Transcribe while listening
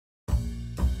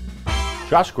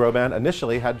Josh Groban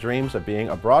initially had dreams of being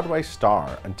a Broadway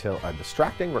star until a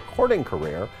distracting recording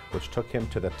career, which took him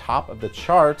to the top of the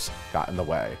charts, got in the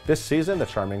way. This season, the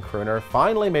charming crooner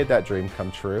finally made that dream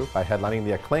come true by headlining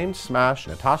the acclaimed smash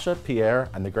Natasha, Pierre,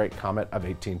 and the Great Comet of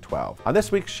 1812. On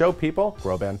this week's Show People,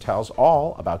 Groban tells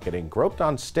all about getting groped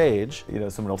on stage. You know,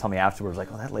 someone will tell me afterwards, like,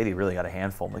 oh, that lady really got a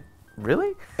handful. I'm like,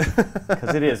 really?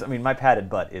 Because it is. I mean, my padded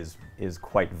butt is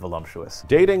quite voluptuous.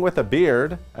 Dating with a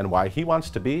beard, and why he wants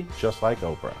to be just like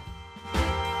Oprah.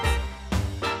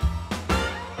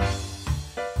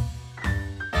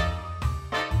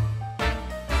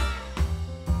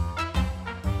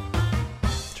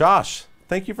 Josh,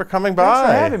 thank you for coming by. Thanks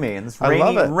for having me. And this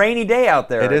rainy day out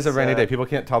there. It is a rainy day. People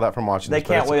can't tell that from watching this.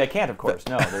 Well, they can't, of course.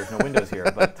 No, there's no windows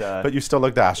here. But but you still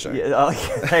look dashing. Yeah,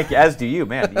 thank you. As do you,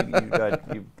 man.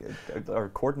 You are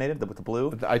coordinated with the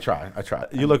blue. I try.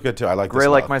 You look good too. I like gray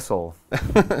this like my soul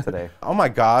today. Oh my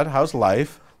God, how's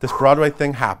life? This Broadway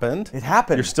thing happened. It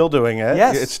happened. You're still doing it.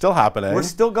 Yes. It's still happening. We're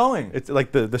still going. It's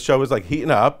like the show is like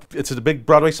heating up. It's a big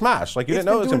Broadway smash. Like you didn't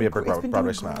know it was going to be a big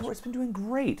Broadway smash. It's been doing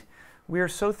great. We are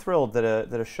so thrilled that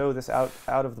a show this out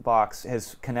of the box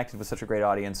has connected with such a great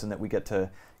audience, and that we get to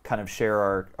kind of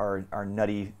share our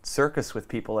nutty circus with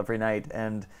people every night.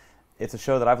 And it's a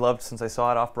show that I've loved since I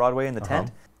saw it off Broadway in the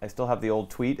tent. I still have the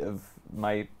old tweet of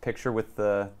my picture with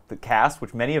the cast,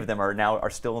 which many of them are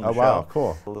still in the show. Oh wow,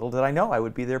 cool. Little did I know I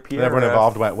would be there, Pierre. And everyone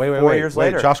involved went, wait, 4 years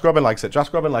later. Josh Groban likes it. Josh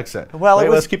Groban likes it. Well,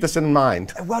 let's keep this in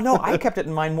mind. Well, no, I kept it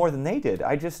in mind more than they did.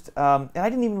 I just, and I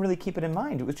didn't even really keep it in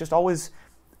mind. It was just always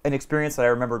an experience that I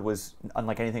remembered was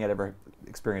unlike anything I'd ever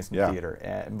experienced in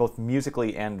theater, both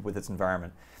musically and with its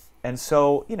environment. And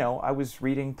so, you know, I was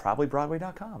reading probably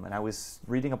Broadway.com, and I was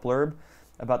reading a blurb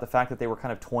about the fact that they were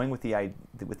kind of toying with the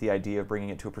idea of bringing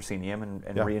it to a proscenium and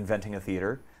reinventing a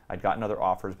theater. I'd gotten other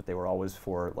offers, but they were always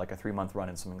for like a 3-month run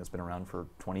in something that's been around for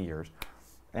 20 years.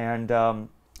 And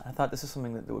I thought this is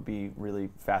something that would be really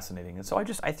fascinating. And so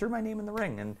I threw my name in the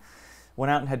ring and went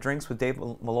out and had drinks with Dave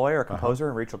Malloy, our composer,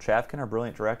 and Rachel Chavkin, our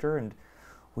brilliant director, and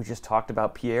we just talked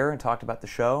about Pierre and talked about the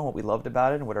show and what we loved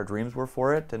about it and what our dreams were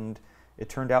for it. And it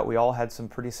turned out we all had some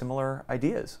pretty similar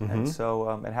ideas. And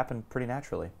so it happened pretty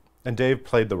naturally. And Dave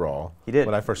played the role. He did.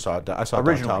 When I first saw it, I saw it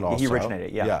downtown also. He originated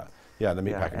it, yeah. Yeah, the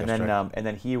meatpacking district. And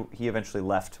then he eventually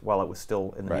left while it was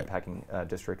still in the meatpacking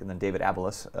district. And then David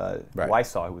Abelis, who I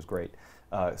saw, who was great,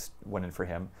 went in for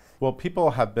him. Well, people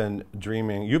have been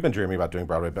dreaming, you've been dreaming about doing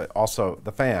Broadway, but also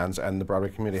the fans and the Broadway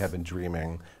community have been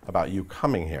dreaming about you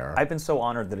coming here. I've been so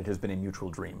honored that it has been a mutual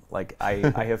dream. Like, I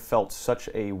have felt such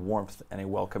a warmth and a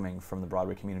welcoming from the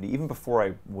Broadway community, even before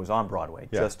I was on Broadway.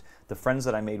 Just the friends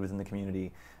that I made within the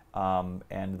community,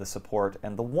 and the support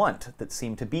and the want that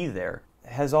seemed to be there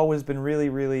has always been really,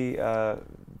 really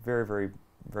very, very,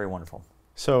 very wonderful.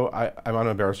 So I'm going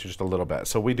to embarrass you just a little bit.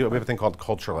 So we have a thing called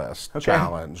Culturalist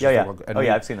Challenge. Yeah. And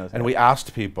I've seen those. And we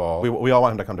asked people, we all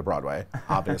want him to come to Broadway,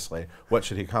 obviously. What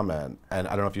should he come in? And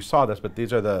I don't know if you saw this, but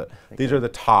these are the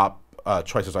top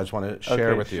choices I just want to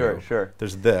share with you. Sure.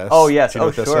 There's this. Oh, yes. Do you know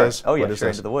what this is? Oh, yeah, What is Straight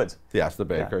this? Into the Woods. Yes, the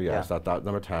Baker. Yes, that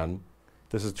number 10.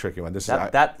 This is a tricky one.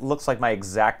 That looks like my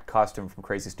exact costume from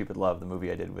Crazy Stupid Love, the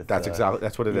movie I did with. That's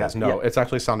what it is. No, it's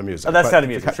actually Sound of Music. Oh, that's Sound of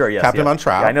Music. Sure, yes. Captain on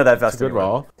Trap. Yeah, I know that That's a good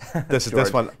role. This is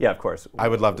this one. Yeah, of course. I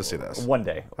would love to see this. One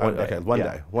day. Okay, one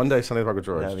day. One day, Sunday Park with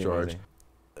George.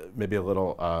 Maybe a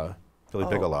little Billy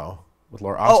Bigelow with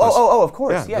Laura Osnes. Oh, of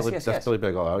course. Yeah, yes. That's Billy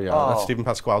Bigelow. Yeah, that's Stephen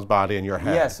Pasquale's body in your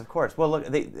head. Yes, of course. Well, look,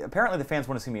 apparently the fans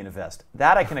want to see me in a vest.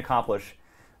 That I can accomplish.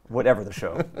 Whatever the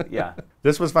show, yeah.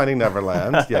 This was Finding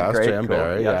Neverland, yes, Great, J.M. cool.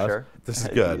 Barrie, yeah, yes. Sure. This is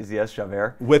good. Yes,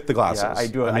 Javert. With the glasses. Yeah, I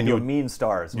do a mean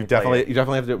stars. You definitely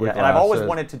have to do it with glasses. And I've always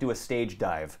wanted to do a stage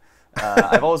dive.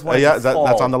 I've always wanted to fall.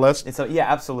 That's on the list?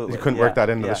 Yeah, absolutely. You couldn't work that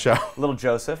into the show. Little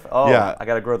Joseph. Oh, yeah. I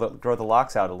got to grow the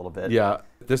locks out a little bit. Yeah.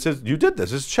 You did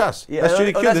this. This is chess. Yeah, that's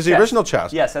Judy Q. This is the original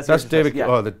chess. Yes, that's David. Chess,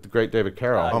 Oh, the great David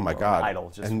Carroll. Oh my God.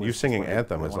 Idol. And you singing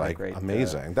Anthem was like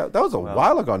amazing. That was a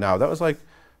while ago now. That was like.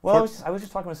 Well, I was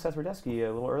just talking with Seth Rudetsky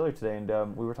a little earlier today,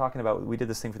 and we were talking about, we did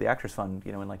this thing for the Actors Fund,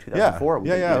 in like 2004.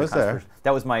 I was there.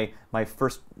 That was my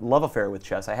first love affair with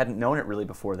chess. I hadn't known it really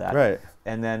before that. Right.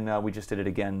 And then we just did it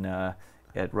again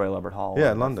at Royal Albert Hall.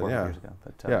 Yeah, in London, 4 years ago.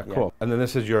 But, cool. And then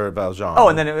this is your Valjean. Oh,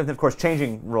 and then, of course,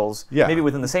 changing roles, maybe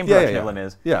within the same production of Les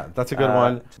Mis. Yeah, that's a good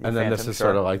one. And then this is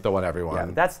sort of like the one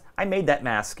everyone. Yeah, I made that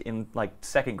mask in like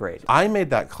 2nd grade. I made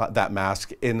that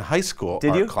mask in high school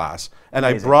art class, and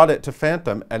Amazing. I brought it to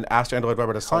Phantom and asked Andrew Lloyd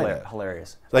Webber to sign it.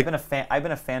 Hilarious. Like, I've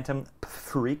been a Phantom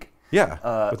freak.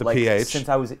 Yeah, with the PH. Since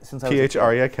I was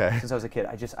PHREAK. Since I was a kid,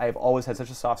 I've always had such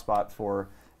a soft spot for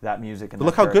that music. And But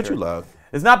look how good you look.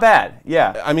 It's not bad.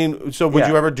 Yeah. I mean, so would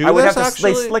you ever do I would this? have to,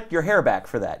 Actually, they slick your hair back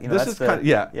for that. You know, this is kind of,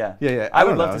 yeah. I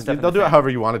would love to step. They'll do it however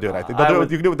you want to do it. I think they'll do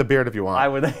it. You can do it with the beard if you want. I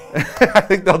would. I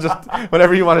think they'll just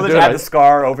whatever you want to do. Add the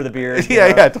scar over the beard.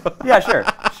 Yeah,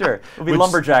 sure. It'll be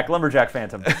lumberjack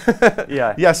phantom.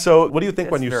 Yeah. Yeah. So, what do you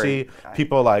think when you see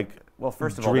people like? Well,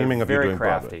 first of all, dreaming they're of you very doing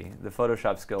crafty. Broadway? The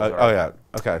Photoshop skills are. Oh yeah.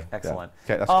 Okay. Excellent.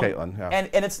 Yeah. Okay, that's Caitlin. Yeah.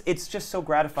 And it's just so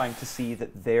gratifying to see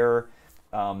that their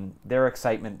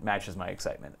excitement matches my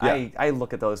excitement. Yeah. I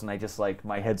look at those and I just like,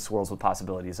 my head swirls with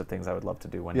possibilities of things I would love to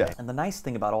do one day. And the nice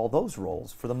thing about all those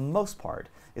roles, for the most part,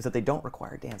 is that they don't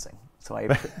require dancing. So I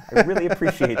really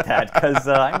appreciate that, because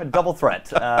I'm a double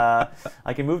threat.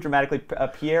 I can move dramatically.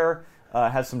 Pierre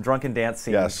has some drunken dance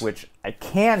scenes, which I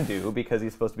can do because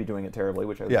he's supposed to be doing it terribly,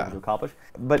 which I was able to accomplish.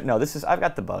 But no, I've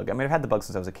got the bug. I mean, I've had the bug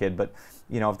since I was a kid, but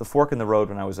you know, the fork in the road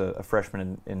when I was a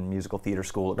freshman in musical theater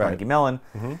school at Carnegie Mellon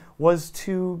was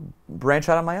to branch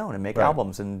out on my own and make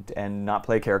albums and not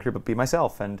play a character but be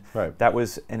myself. And that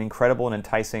was an incredible and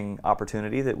enticing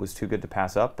opportunity that was too good to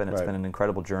pass up, and it's been an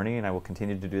incredible journey, and I will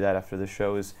continue to do that after this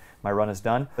show my run is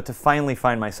done. But to finally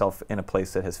find myself in a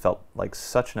place that has felt like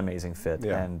such an amazing fit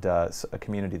and a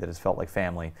community that has felt like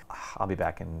family, I'll be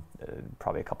back in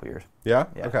probably a couple years. Yeah?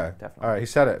 Yeah, okay. definitely. All right, he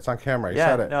said it. It's on camera. He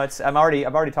said it. No, I've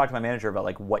already talked to my manager about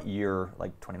like what year,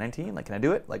 like 2019, like can I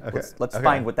do it? Like let's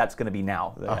find what that's going to be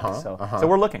now. So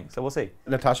we're looking. So we'll see.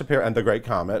 Natasha Pierre and the Great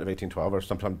Comet of 1812, or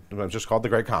sometimes just called the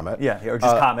Great Comet. Yeah, or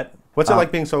just Comet. What's it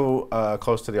like being so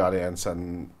close to the audience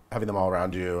and having them all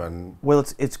around you? And well,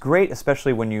 it's great,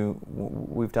 especially when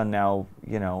we've done now,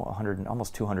 you know, 100,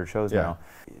 almost 200 shows now.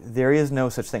 There is no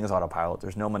such thing as autopilot.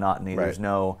 There's no monotony. There's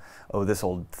no, oh, this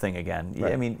old thing again.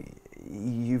 I mean,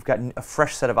 you've got a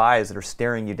fresh set of eyes that are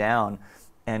staring you down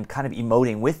and kind of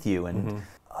emoting with you, and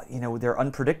you know, they're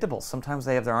unpredictable. Sometimes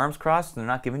they have their arms crossed and they're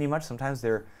not giving you much. Sometimes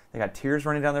they got tears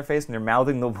running down their face and they're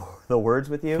mouthing the words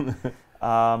with you.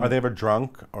 Are they ever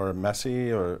drunk or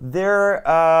messy or?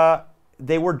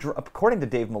 They were, according to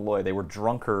Dave Malloy, they were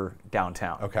drunker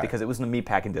downtown because it was in the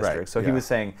meatpacking district. So he was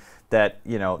saying that,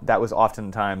 you know, that was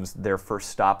oftentimes their first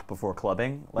stop before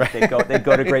clubbing. Like they'd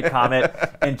go to Great Comet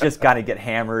and just kind of get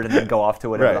hammered and then go off to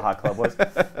whatever the hot club was.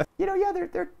 You know, yeah,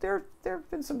 there's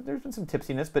been some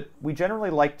tipsiness, but we generally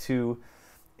like to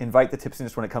invite the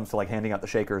tipsiness when it comes to like handing out the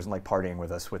shakers and like partying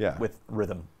with us with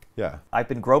rhythm. Yeah. I've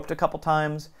been groped a couple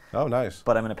times. Oh, nice.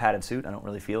 But I'm in a padded suit. I don't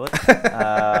really feel it.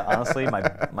 Honestly, my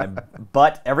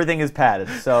butt, everything is padded.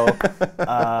 So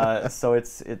so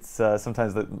it's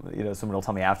sometimes that, you know, someone will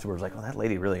tell me afterwards, like, oh, that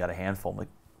lady really got a handful. I'm like,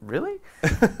 really?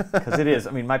 Because it is.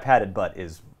 I mean, my padded butt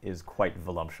is quite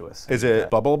voluptuous. Is it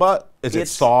bubble butt? Is it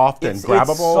soft and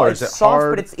grabbable, or is it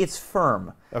hard? It's soft, but it's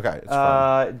firm. Okay, it's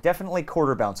firm. Definitely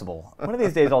quarter bounceable. One of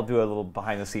these days, I'll do a little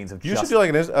behind the scenes of you should do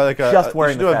like just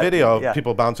wearing. You should do a video of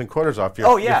people bouncing quarters off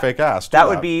your fake ass. That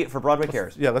would be for Broadway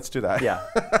Cares. Yeah, let's do that. Yeah,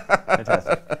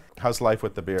 fantastic. How's life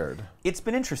with the beard? It's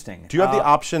been interesting. Do you have the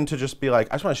option to just be like,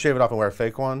 I just want to shave it off and wear a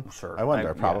fake one? Sure. I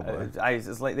wonder, probably.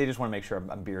 They just want to make sure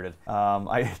I'm bearded.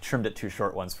 I trimmed it too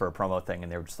short once for a promo thing,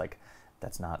 and they were just like,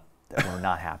 we're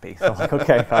not happy. So I'm like,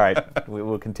 okay, all right, we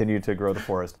will continue to grow the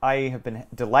forest. I have been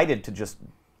delighted to just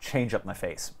change up my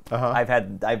face.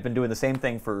 I've been doing the same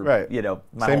thing for you know,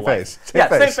 my whole life. Same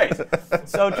face.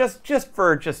 So just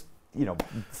for you know,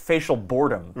 facial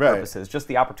boredom purposes, just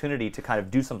the opportunity to kind of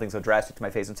do something so drastic to my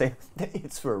face and say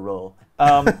it's for a role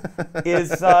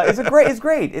is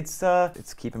great.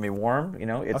 It's keeping me warm. You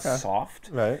know, it's soft.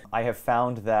 Right. I have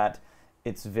found that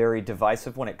it's very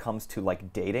divisive when it comes to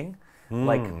like dating.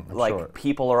 Like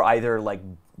people are either like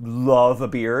love a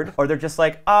beard, or they're just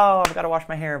like, oh, I've got to wash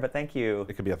my hair, but thank you.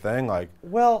 It could be a thing, like.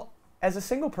 Well, as a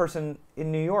single person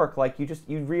in New York, like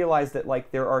you realize that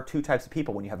like there are two types of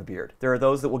people when you have a beard. There are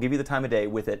those that will give you the time of day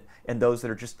with it, and those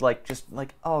that are just like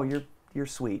oh, you're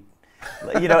sweet.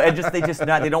 You know, and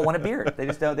they don't want a beard. They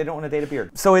don't want to date a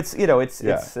beard. So it's, you know, it's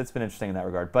been interesting in that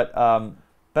regard. But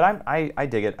I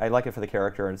dig it. I like it for the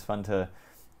character, and it's fun to,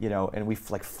 you know, and we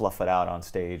like fluff it out on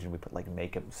stage, and we put like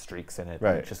makeup streaks in it.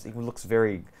 Right.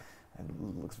 And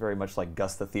it looks very much like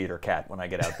Gus the theater cat when I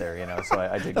get out there, you know. So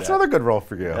I dig that. That's another good role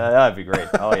for you. That'd be great.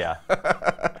 Oh yeah.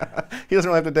 He doesn't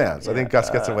really have to dance. Yeah. I think Gus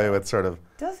gets away with sort of.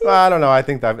 Does he? Well, I don't know. I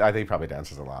think he probably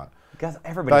dances a lot. Gus,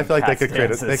 everybody. But I feel like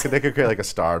they could create like a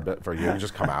star bit for you. You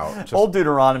just come out. Old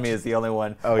Deuteronomy is the only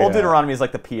one. Oh, Old Deuteronomy is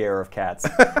like the Pierre of cats.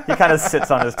 He kind of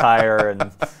sits on his tire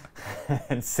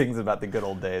and sings about the good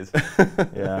old days.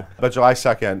 Yeah. But July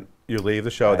 2nd, you leave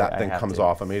the show. That thing comes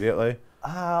off immediately.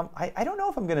 I don't know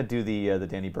if I'm going to do the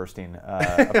Danny Burstein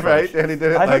approach. Right? And he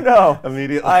did it I don't know.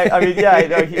 Immediately. I mean,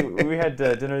 yeah, we had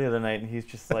dinner the other night, and he's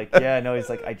just like, yeah, no, he's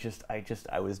like,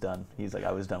 I was done. He's like,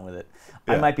 I was done with it.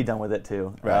 Yeah. I might be done with it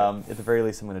too. Right. At the very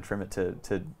least, I'm going to trim it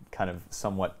to kind of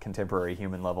somewhat contemporary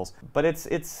human levels. But it's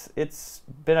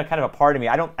been a kind of a part of me.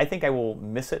 I think I will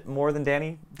miss it more than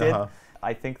Danny did.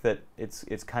 I think that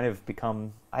it's kind of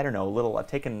become, I don't know, a little.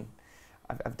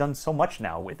 I've done so much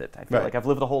now with it. I feel like I've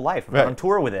lived a whole life. I've been on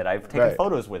tour with it. I've taken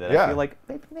photos with it. I feel like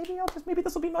maybe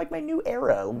this will be like my new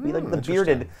era. It'll be like the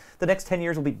bearded. The next 10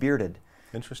 years will be bearded.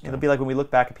 Interesting. It'll be like when we look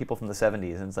back at people from the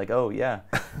 70s, and it's like, oh yeah,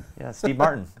 Steve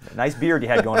Martin, nice beard you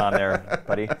had going on there,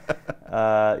 buddy.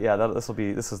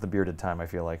 This is the bearded time. I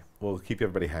feel like we'll keep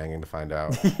everybody hanging to find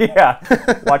out. Yeah,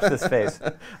 watch this face.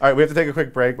 All right, we have to take a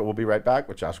quick break, but we'll be right back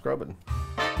with Josh Groban.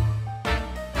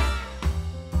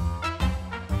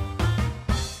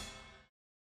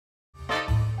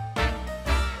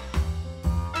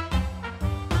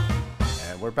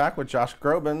 We're back with Josh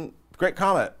Groban. Great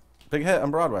Comet. Big hit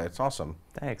on Broadway. It's awesome.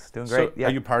 Thanks. Doing great. So, are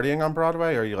you partying on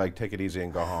Broadway, or are you like take it easy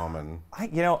and go home? And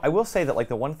I will say that like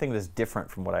the one thing that's different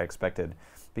from what I expected,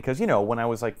 because when I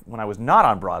was not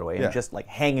on Broadway and just like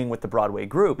hanging with the Broadway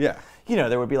group,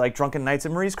 there would be like drunken nights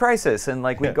at Marie's Crisis, and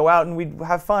like we'd go out and we'd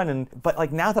have fun. But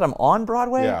like now that I'm on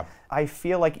Broadway, I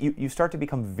feel like you start to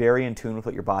become very in tune with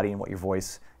what your body and what your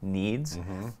voice needs.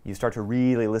 You start to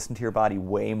really listen to your body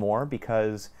way more,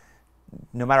 because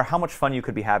no matter how much fun you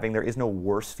could be having, there is no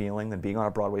worse feeling than being on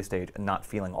a Broadway stage and not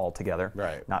feeling all together.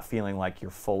 Right. Not feeling like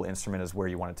your full instrument is where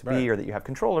you want it to be, or that you have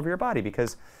control over your body,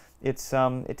 because it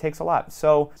takes a lot.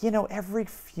 So, every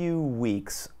few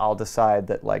weeks I'll decide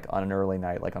that like on an early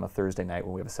night, like on a Thursday night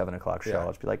when we have a 7 o'clock show, I'll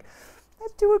just be like,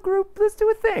 let's do a group, let's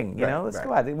do a thing, let's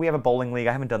go out. We have a bowling league.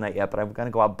 I haven't done that yet, but I'm going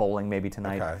to go out bowling maybe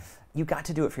tonight. Okay. You got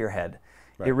to do it for your head.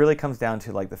 Right. It really comes down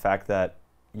to like the fact that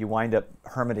you wind up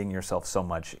hermiting yourself so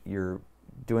much. You're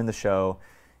doing the show,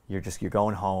 you're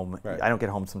going home. I don't get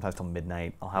home sometimes till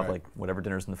midnight. I'll have like whatever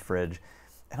dinner's in the fridge,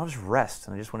 and I'll just rest,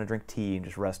 and I just want to drink tea and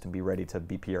just rest and be ready to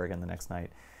be Pierre again the next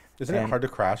night. Isn't it hard to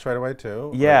crash right away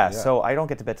too? Yeah, so I don't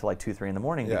get to bed till like 2, 3 in the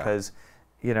morning because,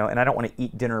 and I don't want to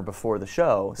eat dinner before the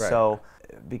show. So,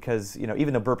 because,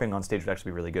 even though burping on stage would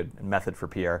actually be really good method for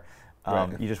Pierre,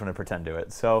 you just want to pretend to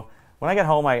it. So when I get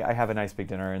home, I have a nice big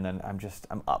dinner, and then I'm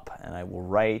up, and I will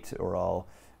write, or I'll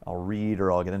read,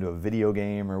 or I'll get into a video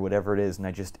game, or whatever it is, and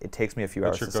it takes me a few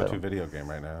hours to settle. What's your go-to video game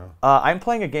right now? I'm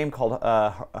playing a game called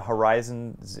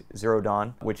Horizon Zero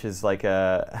Dawn, which is like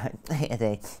a... As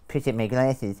I appreciate my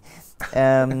glasses.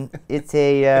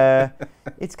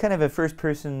 It's kind of a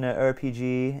first-person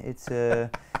RPG. It's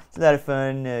a lot of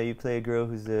fun. You play a girl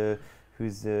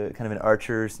who's kind of an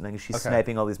archer, and she's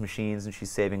sniping all these machines, and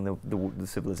she's saving the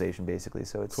civilization, basically.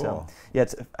 So it's cool.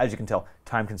 It's, as you can tell,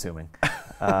 time-consuming.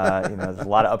 There's a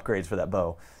lot of upgrades for that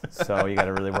bow, so you got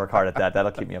to really work hard at that.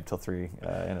 That'll keep me up till 3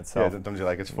 in itself. Yeah, don't you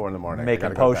like it's 4 in the morning?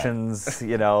 Making potions,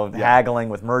 haggling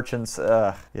with merchants,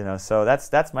 So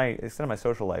that's my extent of my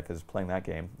social life is playing that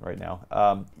game right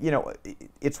now.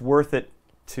 It's worth it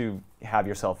to have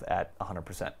yourself at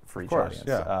 100% for each audience.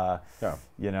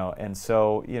 And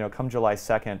so, come July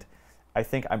 2nd, I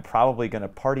think I'm probably going to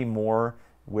party more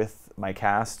with my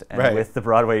cast and with the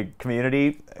Broadway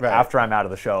community after I'm out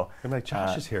of the show. I'm like,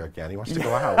 Josh is here again. He wants to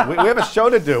go out. we have a show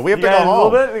to do. We have to go home. A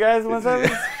little bit? You guys want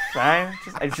something? Fine.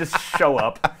 I just show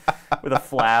up with a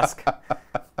flask.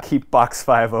 Keep box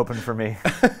 5 open for me.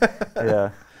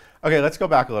 Yeah. Okay, let's go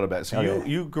back a little bit. So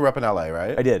you grew up in LA,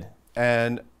 right? I did.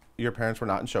 And your parents were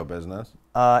not in show business?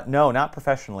 No, not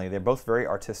professionally. They're both very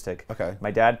artistic. Okay. My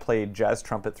dad played jazz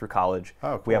trumpet through college.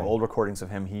 Oh, cool. We have old recordings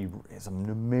of him. He is an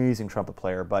amazing trumpet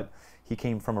player, but he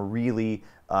came from a really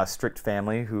strict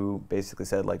family who basically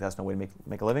said, like, that's no way to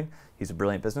make a living. He's a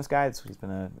brilliant business guy. So he's been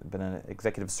an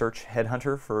executive search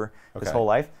headhunter for his whole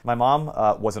life. My mom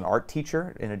was an art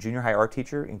teacher, and a junior high art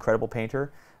teacher, incredible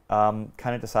painter. Kind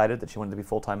of decided that she wanted to be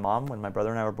full-time mom when my brother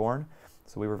and I were born.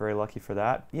 So we were very lucky for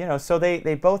that. So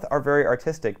they both are very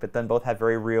artistic, but then both have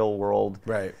very real world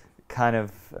kind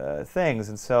of things.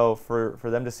 And so for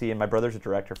them to see, and my brother's a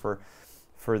director,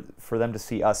 for them to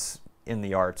see us in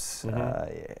the arts,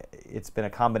 it's been a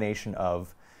combination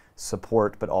of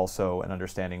support, but also an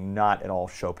understanding. Not at all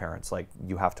show parents, like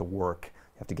you have to work,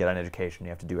 you have to get an education, you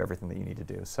have to do everything that you need to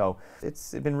do. So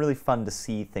it's been really fun to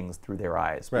see things through their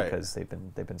eyes because they've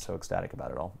been so ecstatic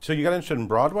about it all. So you got interested in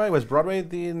Broadway? Was Broadway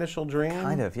the initial dream?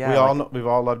 Kind of, yeah. We've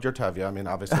all loved your Tevye. I mean,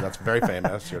 obviously that's very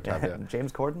famous. Your Tevye.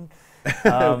 James Corden.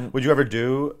 Would you ever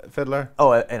do Fiddler?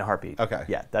 Oh, in a heartbeat. Okay.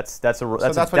 Yeah, that's a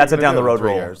down the road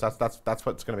role. That's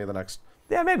what's going to be the next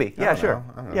Yeah, maybe. Yeah, sure.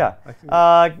 I don't know.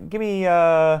 Yeah. Give me...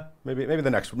 maybe the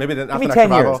next. Maybe not give me the next 10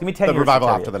 revival. years. Give me 10 the years. revival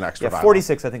for after the next yeah, revival.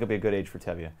 46, I think, would be a good age for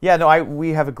Tevye. Yeah, no, we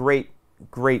have a great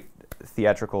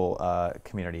theatrical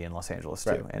community in Los Angeles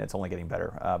too, and it's only getting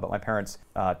better. But my parents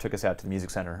took us out to the music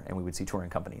center, and we would see touring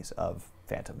companies of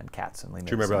Phantom and Cats and Les Mis.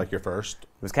 Do you remember like your first?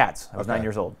 It was Cats. I was 9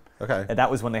 years old. Okay. And that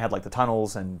was when they had like the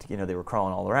tunnels, and they were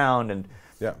crawling all around, and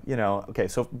okay.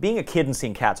 So being a kid and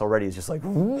seeing Cats already is just like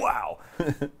wow.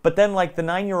 But then like the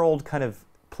 9-year-old kind of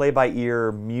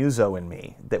play-by-ear muso in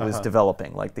me that was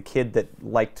developing, like the kid that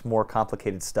liked more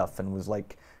complicated stuff and was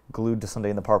like glued to Sunday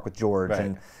in the Park with George,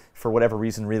 and for whatever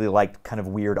reason really liked kind of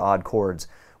weird odd chords,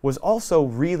 was also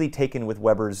really taken with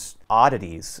Weber's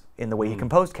oddities in the way he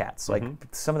composed Cats. Like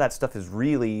some of that stuff is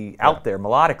really out there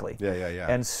melodically. Yeah.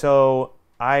 And so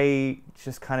I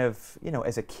just kind of,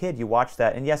 as a kid you watch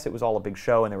that, and yes, it was all a big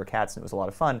show and there were Cats and it was a lot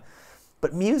of fun,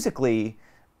 but musically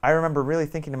I remember really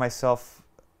thinking to myself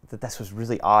that this was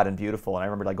really odd and beautiful, and I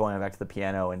remember like going back to the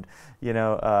piano and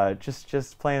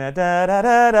just playing that da da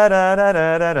da da da da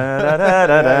da da da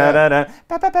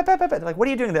da da da. Like, what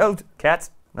are you doing there? Oh,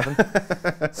 Cats, nothing.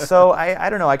 So I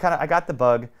don't know. I got the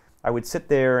bug. I would sit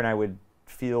there and I would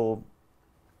feel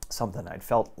something. I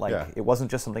felt like it wasn't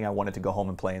just something I wanted to go home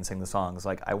and play and sing the songs.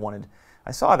 Like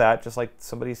I saw that just like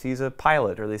somebody sees a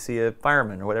pilot or they see a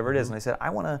fireman or whatever it is, and I said I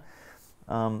want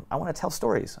to tell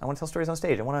stories. I want to tell stories on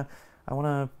stage. I want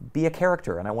to be a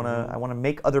character, and I want to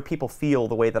make other people feel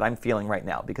the way that I'm feeling right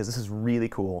now, because this is really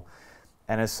cool.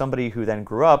 And as somebody who then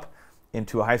grew up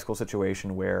into a high school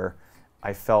situation where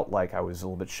I felt like I was a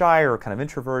little bit shy or kind of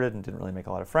introverted and didn't really make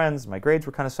a lot of friends, my grades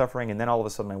were kind of suffering, and then all of a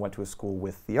sudden I went to a school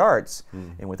with the arts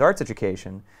and with arts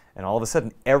education, and all of a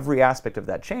sudden every aspect of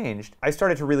that changed. I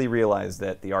started to really realize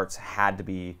that the arts had to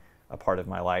be a part of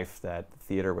my life, that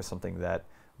theater was something that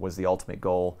was the ultimate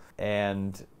goal,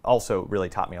 and also really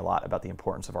taught me a lot about the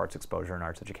importance of arts exposure and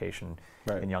arts education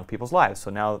in young people's lives.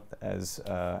 So now, as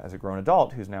a grown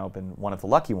adult who's now been one of the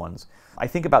lucky ones, I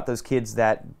think about those kids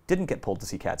that didn't get pulled to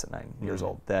see Cats at 9 years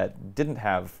old, that didn't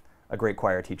have a great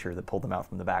choir teacher that pulled them out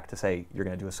from the back to say, you're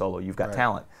going to do a solo, you've got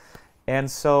talent. And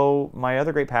so my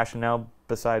other great passion now,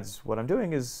 besides what I'm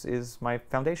doing, is my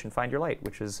foundation, Find Your Light,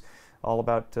 which is all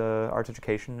about arts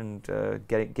education and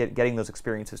getting those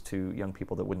experiences to young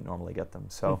people that wouldn't normally get them.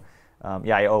 So,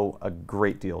 I owe a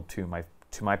great deal to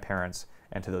my parents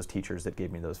and to those teachers that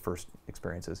gave me those first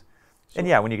experiences. So, and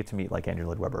when you get to meet like Andrew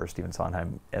Lloyd Webber or Stephen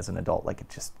Sondheim as an adult, like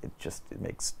it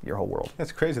makes your whole world.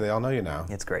 It's crazy. They all know you now.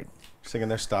 It's great. Singing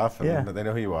their stuff, and they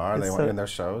know who you are, and they want you in their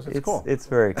shows. It's cool. It's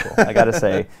very cool. I got to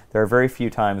say, there are very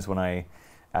few times when I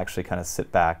actually kind of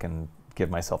sit back and give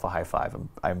myself a high five.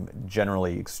 I'm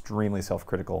generally extremely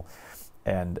self-critical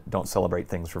and don't celebrate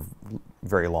things for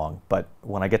very long. But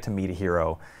when I get to meet a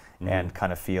hero and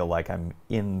kind of feel like I'm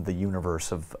in the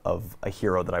universe of a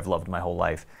hero that I've loved my whole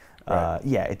life,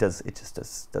 it does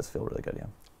feel really good. Yeah.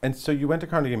 And so you went to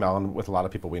Carnegie Mellon with a lot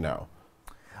of people we know.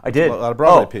 I did. A lot of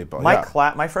Broadway people.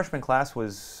 My freshman class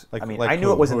was. I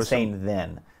knew it was insane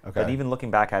then. Okay. But even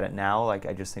looking back at it now, like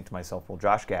I just think to myself, well,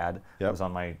 Josh Gad was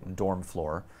on my dorm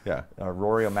floor. Yeah.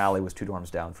 Rory O'Malley was 2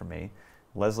 dorms down from me.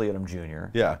 Leslie Odom Jr.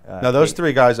 Yeah. Now those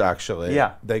 3 guys actually.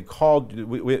 Yeah. They called.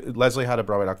 Leslie had a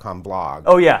Broadway.com blog.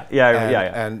 Oh yeah.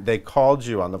 And they called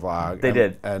you on the vlog. They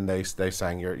did. And they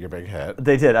sang your big hit.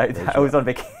 They did. I was on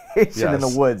vacation in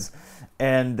the woods,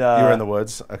 and you were in the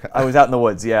woods. Okay. I was out in the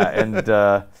woods. Yeah,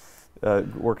 and.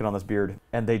 Working on this beard,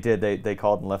 and they did. They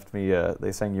called and left me.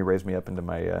 They sang "You Raise Me Up" into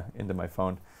my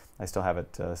phone. I still have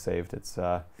it saved. It's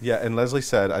And Leslie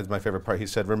said, my favorite part. He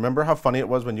said, "Remember how funny it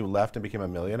was when you left and became a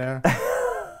millionaire?"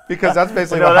 Because that's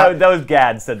basically that was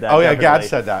Gad said that. Oh yeah, Gad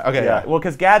said that. Okay, yeah. Well,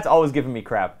 because Gad's always giving me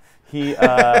crap. He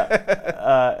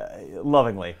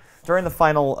lovingly during the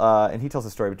final, and he tells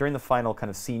the story. But during the final kind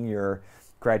of senior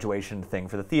graduation thing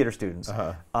for the theater students,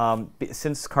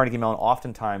 since Carnegie Mellon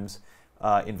oftentimes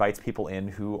invites people in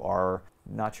who are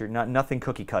nothing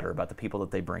cookie cutter about the people that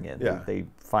they bring in. Yeah. They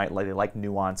like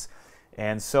nuance,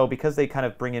 and so because they kind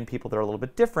of bring in people that are a little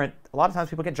bit different, a lot of times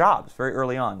people get jobs very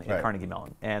early on in Carnegie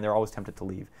Mellon, and they're always tempted to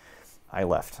leave. I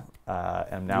left,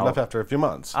 and now you left after a few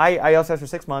months. I left after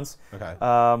 6 months. Okay.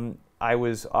 I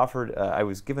was offered. I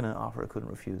was given an offer I couldn't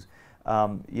refuse.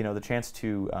 The chance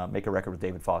to make a record with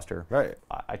David Foster. Right.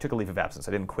 I took a leave of absence.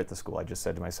 I didn't quit the school. I just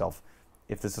said to myself,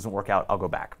 if this doesn't work out, I'll go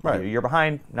back. Right. You're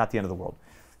behind, not the end of the world.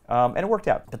 And it worked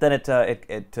out. But then at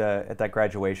that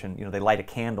graduation, they light a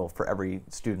candle for every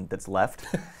student that's left.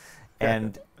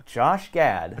 And Josh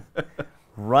Gad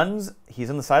runs, he's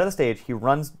on the side of the stage, he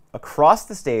runs across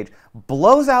the stage,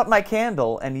 blows out my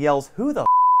candle, and yells, "Who the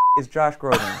is Josh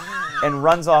Groban?" and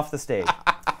runs off the stage.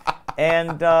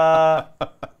 And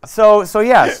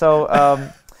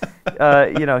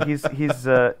you know, he's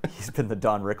been the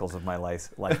Don Rickles of my life.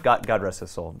 God rest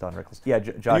his soul, Don Rickles. Yeah,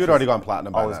 Josh. You'd already gone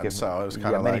platinum by then, so it was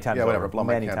kind of like, times whatever, over. blow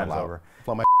my Many candle times out. over.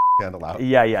 Blow my candle out.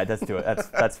 Yeah, let's do it.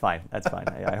 That's fine. That's fine.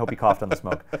 I hope he coughed on the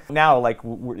smoke. Now, like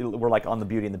we're like on the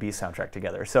Beauty and the Beast soundtrack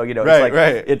together. So you know, it's like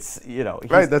it's you know,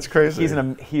 that's crazy.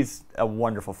 He's a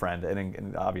wonderful friend,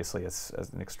 and obviously is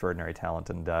an extraordinary talent,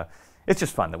 and it's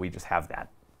just fun that we just have that,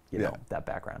 you know, that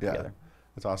background together.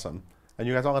 It's awesome. And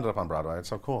you guys all ended up on Broadway. It's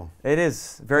so cool. It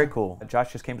is very cool.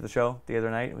 Josh just came to the show the other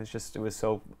night. It was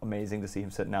so amazing to see him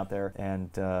sitting out there,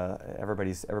 and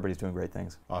everybody's doing great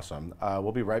things. Awesome.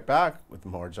 We'll be right back with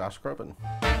more Josh Groban.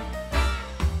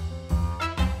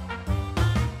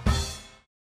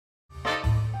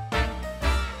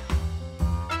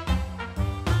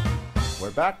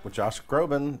 We're back with Josh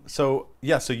Groban. So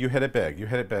yeah, so you hit it big. You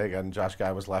hit it big, and Josh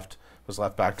Guy was left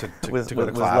back to go to class.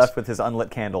 Was left with his unlit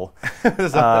candle.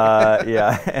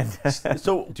 Yeah. And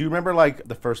so do you remember like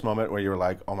the first moment where you were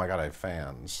like, oh my God, I have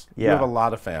fans? Yeah. You have a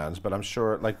lot of fans, but I'm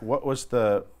sure, like, what was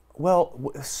the...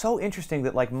 Well, so interesting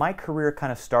that like my career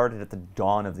kind of started at the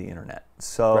dawn of the internet.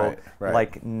 So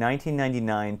like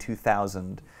 1999,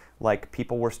 2000, like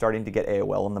people were starting to get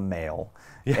AOL in the mail.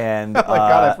 And oh my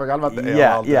God, I forgot about the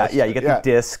AOL disc. You get the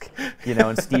disc, you know,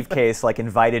 and Steve Case like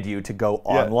invited you to go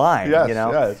online, you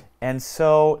know. And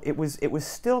so it was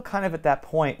still kind of at that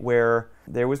point where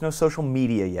there was no social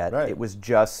media yet. It was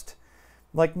just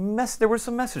like there were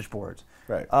some message boards.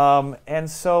 And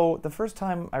so the first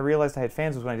time I realized I had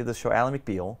fans was when I did this show, Ally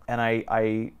McBeal, and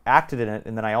I acted in it,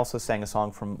 and then I also sang a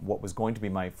song from what was going to be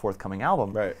my forthcoming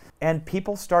album. And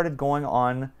people started going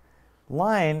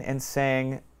online and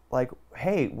saying, like,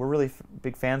 hey, we're really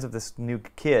big fans of this new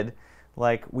kid.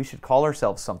 Like, we should call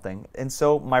ourselves something. And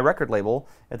so my record label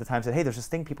at the time said, hey, there's this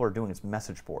thing people are doing, it's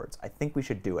message boards. I think we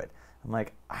should do it. I'm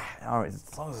like, all right,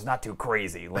 as long as it's not too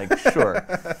crazy, like, sure.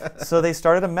 So they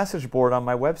started a message board on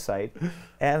my website,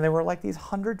 and there were like these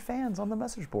 100 fans on the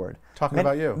message board. Talking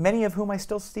about you. Many of whom I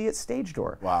still see at Stage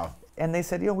Door. Wow. And they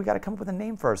said, you know, we got to come up with a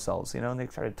name for ourselves, you know, and they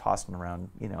started tossing around,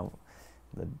 you know,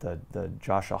 the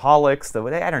Joshaholics,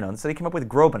 I don't know. So they came up with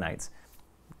Grobanites.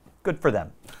 Good for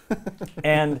them.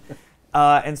 And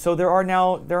so there are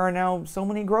now so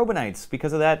many Grobanites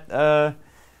because of that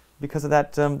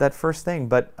that first thing.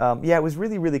 But yeah, it was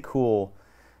really, really cool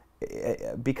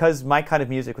because my kind of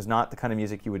music was not the kind of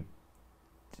music you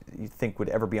think would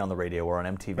ever be on the radio or on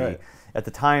MTV. At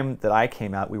the time that I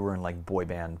came out, we were in like boy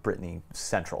band Britney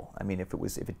Central. I mean, if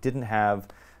it didn't have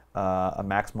a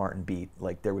Max Martin beat,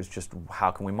 like there was just, how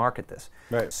can we market this?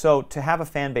 So to have a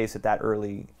fan base at that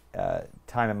early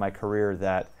time in my career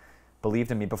that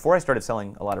believed in me before I started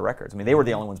selling a lot of records. I mean, they were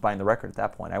the only ones buying the record at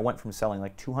that point. I went from selling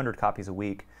like 200 copies a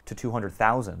week to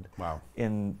 200,000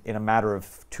 in a matter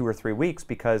of 2 or 3 weeks,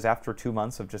 because after 2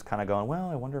 months of just kind of going, well,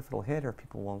 I wonder if it'll hit or if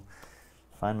people will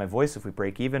find my voice. If we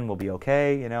break even, we'll be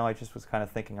okay. You know, I just was kind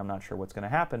of thinking, I'm not sure what's going to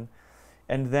happen.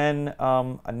 And then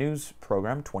a news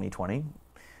program, 2020,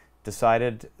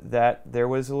 decided that there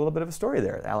was a little bit of a story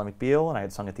there. Ally McBeal, and I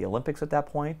had sung at the Olympics at that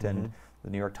point, and the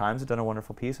New York Times had done a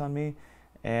wonderful piece on me,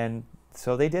 and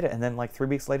so they did it. And then like 3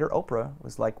 weeks later, Oprah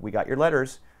was like, we got your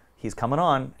letters, he's coming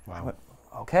on. I went,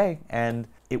 okay. And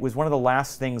it was one of the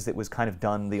last things that was kind of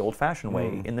done the old-fashioned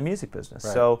way in the music business.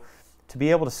 So to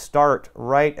be able to start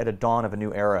right at a dawn of a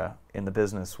new era in the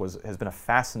business has been a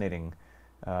fascinating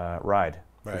ride,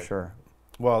 for sure.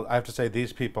 Well, I have to say,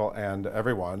 these people and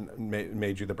everyone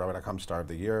made you the Broadway.com Star of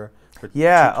the Year for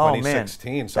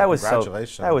 2016. Man. So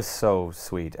congratulations. That was so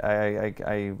sweet.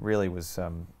 I really was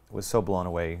so blown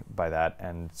away by that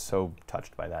and so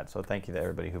touched by that. So thank you to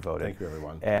everybody who voted. Thank you,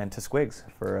 everyone. And to Squigs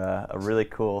for a really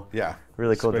cool,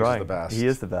 Squigs drawing. Is the best. He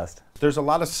is the best. There's a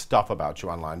lot of stuff about you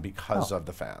online because of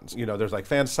the fans. You know, there's like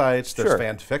fan sites, there's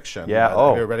fan fiction. Yeah.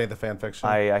 Have you read any of the fan fiction?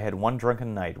 I had one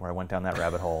drunken night where I went down that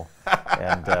rabbit hole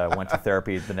and went to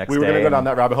therapy the next day. We were going to go down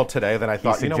that rabbit hole today, then I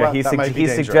thought, you know what, that might be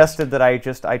dangerous. He suggested that I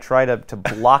try to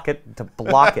block it,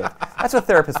 That's what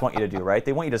therapists want you to do, right?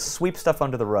 They want you to sweep stuff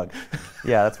under the rug.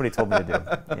 Yeah, that's what he told me to do.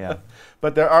 Yeah.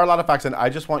 But there are a lot of facts, and I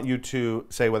just want you to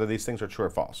say whether these things are true or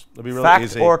false. It'll be really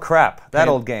easy. Fact or crap, that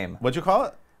old game. What'd you call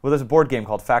it? Well, there's a board game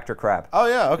called Fact or Crap. Oh,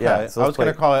 yeah, okay. Yeah, so I was going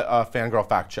to call it Fangirl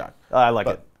Fact Check. I like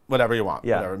it. Whatever you want.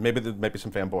 Yeah. Whatever. Maybe there might be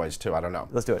some fanboys, too. I don't know.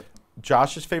 Let's do it.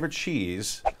 Josh's favorite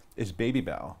cheese is Baby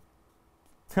Bell.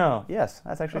 Oh, yes,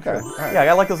 that's actually true. Right. Yeah,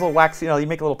 I like those little wax, you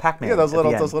make a little Pac-Man. Yeah, those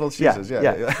little cheeses.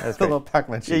 Yeah. That's the little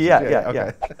Pac-Man cheeses.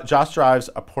 Yeah. Josh drives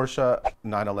a Porsche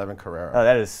 911 Carrera. Oh,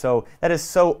 that is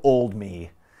so old me.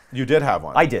 You did have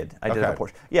one. I did. I did have a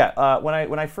Porsche. Yeah.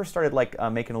 When I first started like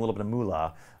making a little bit of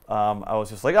moolah, I was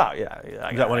just like, oh yeah.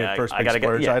 Is that one of your first big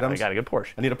splurge items? I got a good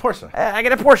Porsche. I need a Porsche. I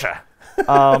get a Porsche.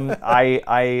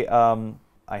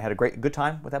 I had a good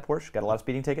time with that Porsche. Got a lot of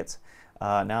speeding tickets.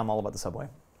 Now I'm all about the subway.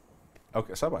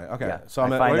 Okay, subway. Okay, Yeah. so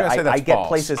we're I going to say that's I get false.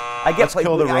 places. I get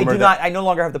places. I no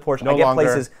longer have the Porsche. No I get longer.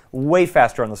 places way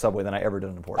faster on the subway than I ever did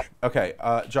in a Porsche. Okay,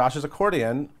 Josh's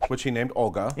accordion, which he named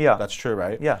Olga. Yeah. That's true,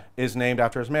 right? Yeah. Is named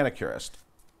after his manicurist.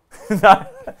 I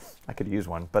could use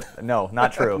one, but no,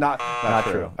 not true. not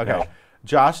true. Okay. No.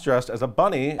 Josh dressed as a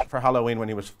bunny for Halloween when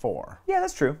he was 4. Yeah,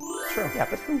 that's true. True. Yeah,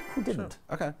 but who didn't?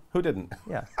 Okay. Who didn't?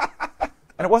 Yeah.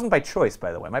 And it wasn't by choice,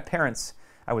 by the way. My parents,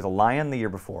 I was a lion the year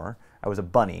before. I was a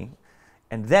bunny.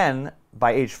 And then,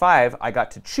 by age 5, I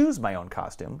got to choose my own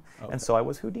costume. Okay. And so I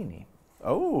was Houdini.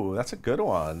 Oh, that's a good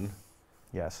one.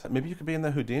 Yes. Maybe you could be in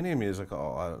the Houdini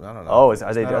musical. I don't know. Oh,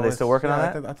 are they still working on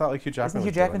that? I thought like Hugh Jackman Isn't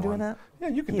Hugh Jackman doing that? Yeah,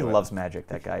 you can do it. He loves magic,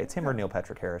 that guy. It's him or Neil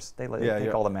Patrick Harris. They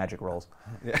take all the magic roles.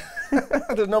 Yeah.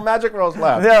 There's no magic roles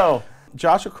left. No.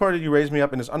 Josh recorded You Raised Me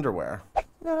Up in his underwear.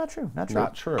 No, not true. Not true.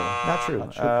 Not true. Not true.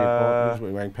 Not true, people. Were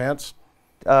you wearing pants?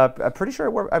 I'm pretty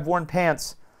sure I've worn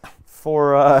pants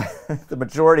for the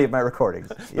majority of my recordings.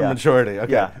 The majority,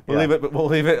 okay. Yeah, We'll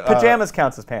leave it. Pajamas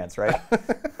counts as pants, right?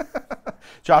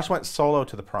 Josh went solo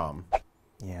to the prom.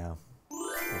 Yeah,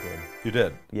 I did. You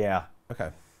did? Yeah. Okay.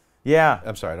 Yeah.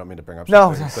 I'm sorry, I don't mean to bring up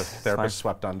No, something the therapist fine.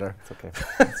 swept under. It's okay.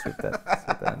 Sweep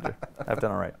that under. I've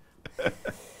done all right.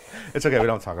 It's okay, we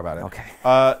don't talk about it. Okay.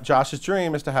 Josh's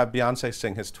dream is to have Beyonce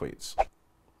sing his tweets.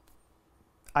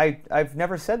 I've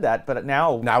never said that, but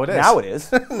now it is. Now it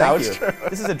is. Now Thank it's you. true.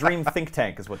 This is a dream think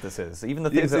tank, is what this is. Even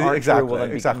the things that Yeah, aren't exactly, true will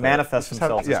then exactly. manifest Just have-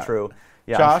 themselves yeah. as true.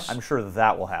 Yeah, Josh- I'm sure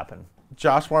that will happen.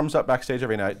 Josh warms up backstage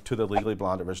every night to the Legally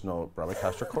Blonde original Broadway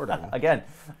cast recording. Again,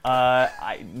 now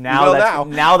He that's will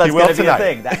going to be tonight. a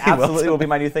thing. That He will absolutely will be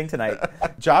my new thing tonight.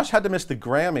 Josh had to miss the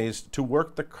Grammys to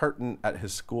work the curtain at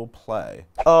his school play.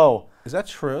 Oh, Is that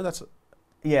true? That's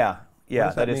yeah,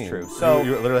 does that is mean? true. So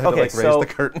you literally had to like raise the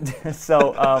curtain.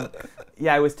 So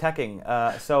yeah, I was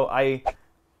teching. So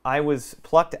I was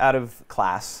plucked out of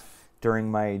class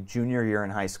during my junior year in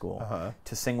high school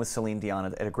to sing with Celine Dion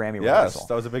at a Grammy rehearsal. Yes,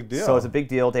 that was a big deal. So it was a big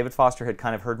deal. David Foster had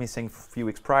kind of heard me sing a few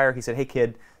weeks prior. He said, "Hey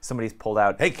kid, somebody's pulled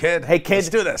out. Hey kid, let's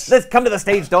do this. Let's come to the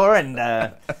stage door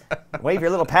and wave your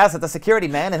little pass at the security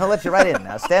man, and he'll let you right in.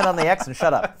 Now stand on the X and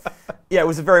shut up." Yeah, it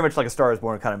was very much like a Star Is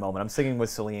Born kind of moment. I'm singing with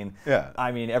Celine. Yeah.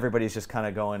 I mean, everybody's just kind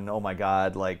of going, "Oh my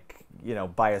God!" Like,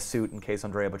 buy a suit in case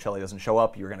Andrea Bocelli doesn't show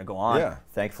up. You're going to go on. Yeah.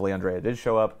 Thankfully, Andrea did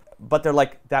show up. But they're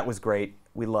like, "That was great.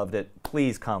 We loved it.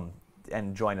 Please come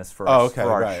and join us for our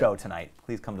show tonight.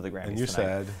 Please come to the Grammys." And you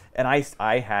tonight. said, and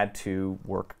I had to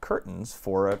work curtains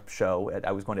for a show.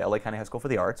 I was going to LA County High School for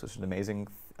the Arts, which is an amazing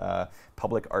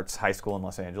public arts high school in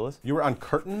Los Angeles. you were on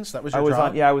curtains? That was your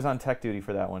job? I was on tech duty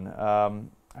for that one.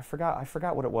 I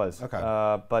forgot what it was. Okay.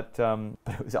 But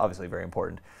it was obviously very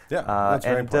important. Yeah, that's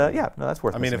very important. Yeah, no, that's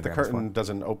worth. I mean, if the Grammys curtain for.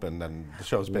 doesn't open, then the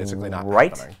show's basically not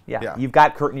Right? happening. Yeah. You've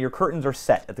got your curtains are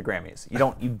set at the Grammys.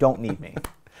 You don't need me.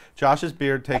 Josh's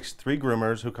beard takes 3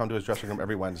 groomers who come to his dressing room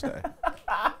every Wednesday.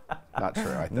 Not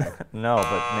true, I think. No,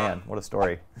 but man, what a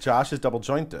story. Josh is double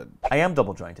jointed. I am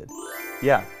double jointed.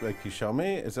 Yeah. Like, you show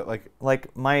me? Is it like...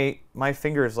 Like my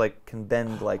fingers can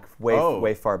bend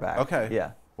way far back. Okay.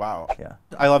 Yeah. Wow. Yeah.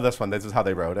 I love this one. This is how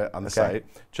they wrote it on the site.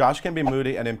 Josh can be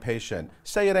moody and impatient.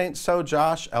 Say it ain't so,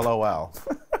 Josh. LOL.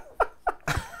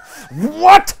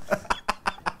 What?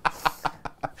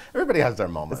 Everybody has their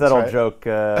moments. It's that old joke.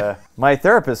 My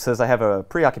therapist says I have a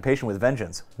preoccupation with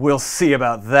vengeance. We'll see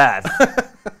about that.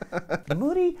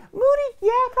 Moody?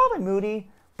 Yeah, probably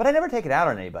moody. But I never take it out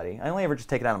on anybody. I only ever just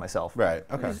take it out on myself. Right.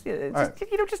 Okay.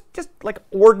 Just like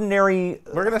ordinary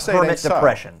We're gonna say hermit it ain't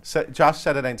depression. So. Josh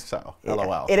said it ain't so.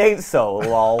 LOL. It ain't so,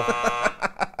 lol.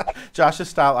 Josh's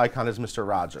style icon is Mr.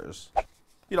 Rogers.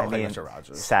 You don't like Mr.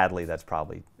 Rogers. Sadly, that's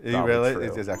probably really? true.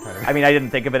 Is that kind of... I mean, I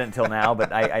didn't think of it until now,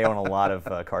 but I own a lot of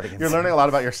cardigans. You're learning a lot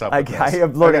about yourself. I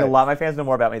am learning a lot. My fans know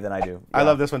more about me than I do. I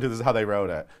love this one too. This is how they wrote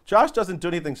it. Josh doesn't do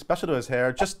anything special to his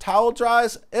hair. Just towel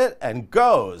dries it and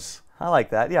goes. I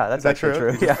like that. Yeah, that's Is that actually true?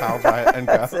 true. You just towel dry it and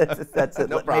go. That's it.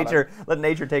 No problem. Let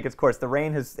nature take its course. The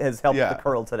rain has helped the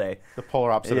curl today. The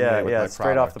polar opposite of me with my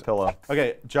straight off the pillow.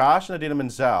 Okay, Josh and Adina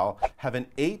Menzel have an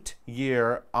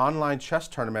 8-year online chess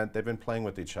tournament they've been playing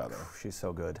with each other. She's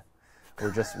so good. We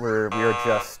are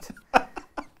just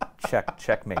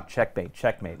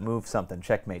checkmate, move something,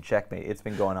 checkmate. It's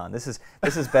been going on. This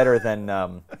is better than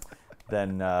the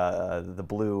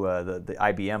blue the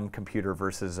IBM computer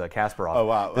versus Kasparov. Oh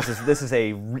wow! This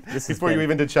is before you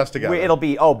even did chess together. It'll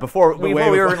be before we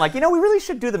were like, we really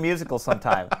should do the musical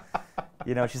sometime.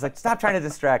 You know, she's like, stop trying to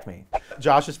distract me.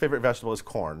 Josh's favorite vegetable is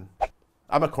corn.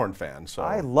 I'm a corn fan, so.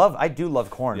 I do love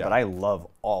corn, but I love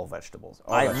all vegetables.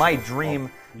 My dream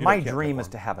is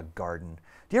to have a garden.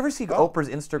 Do you ever see Oprah's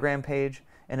Instagram page?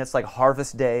 And it's like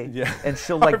Harvest Day, and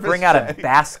she'll like bring out a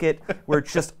basket where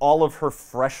just all of her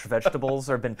fresh vegetables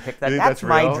have been picked. That's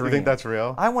my dream. You think that's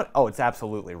real? It's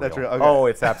absolutely real. That's real? Okay. Oh,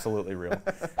 it's absolutely real.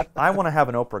 I want to have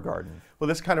an Oprah garden. Well,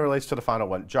 this kind of relates to the final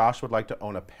one. Josh would like to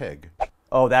own a pig.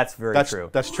 Oh, that's very true.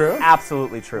 That's true?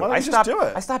 Absolutely true. Why don't you just do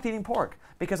it? I stopped eating pork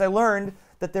because I learned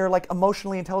that they're like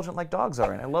emotionally intelligent like dogs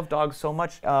are, and I love dogs so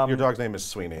much. Your dog's name is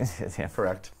Sweeney. Yeah,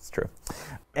 correct. It's true.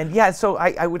 And yeah, so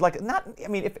I would like I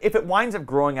mean, if it winds up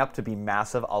growing up to be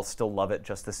massive, I'll still love it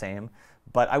just the same.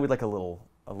 But I would like a little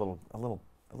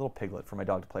piglet for my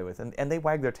dog to play with, and they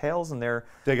wag their tails and they're.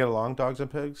 They get along, dogs and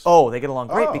pigs? Oh, they get along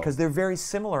great because they're very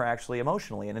similar actually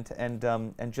emotionally,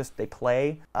 and just they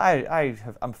play.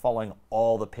 I'm following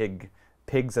all the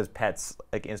pigs as pets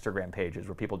like Instagram pages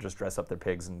where people just dress up their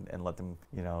pigs and let them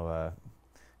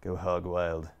go hog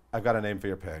wild. I've got a name for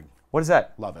your pig. What is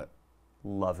that? Love it.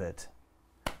 Love it.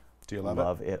 Do you love it?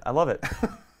 Love it. I love it.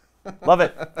 Love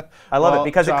it. I love it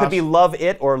because Josh, it could be love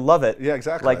it or love it. Yeah,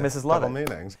 exactly. Like Mrs. Lovett.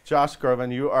 Double meanings. Josh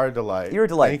Groban, you are a delight. You're a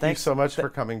delight. Thank you so much for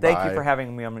coming by. Thank you for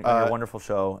having me on your wonderful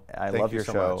show. I love your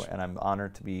show, much. and I'm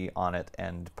honored to be on it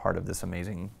and part of this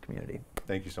amazing community.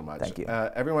 Thank you so much. Thank you.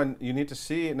 Everyone, you need to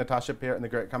see Natasha Pierre in the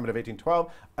Great Comet of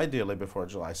 1812, ideally before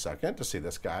July 2nd to see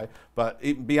this guy. But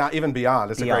even beyond,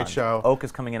 it's a great show. Oak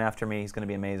is coming in after me. He's going to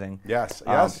be amazing. Yes,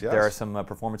 yes. There are some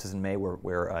performances in May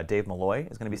where Dave Malloy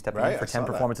is going to be stepping in for 10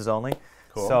 performances only.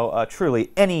 Cool. So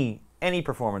truly, any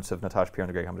performance of Natasha Pierre in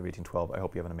the Great Comet of 1812, I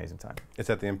hope you have an amazing time. It's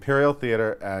at the Imperial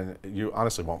Theater, and you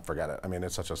honestly won't forget it. I mean,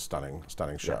 it's such a stunning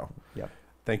show. Yeah.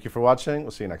 Thank you for watching.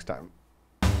 We'll see you next time.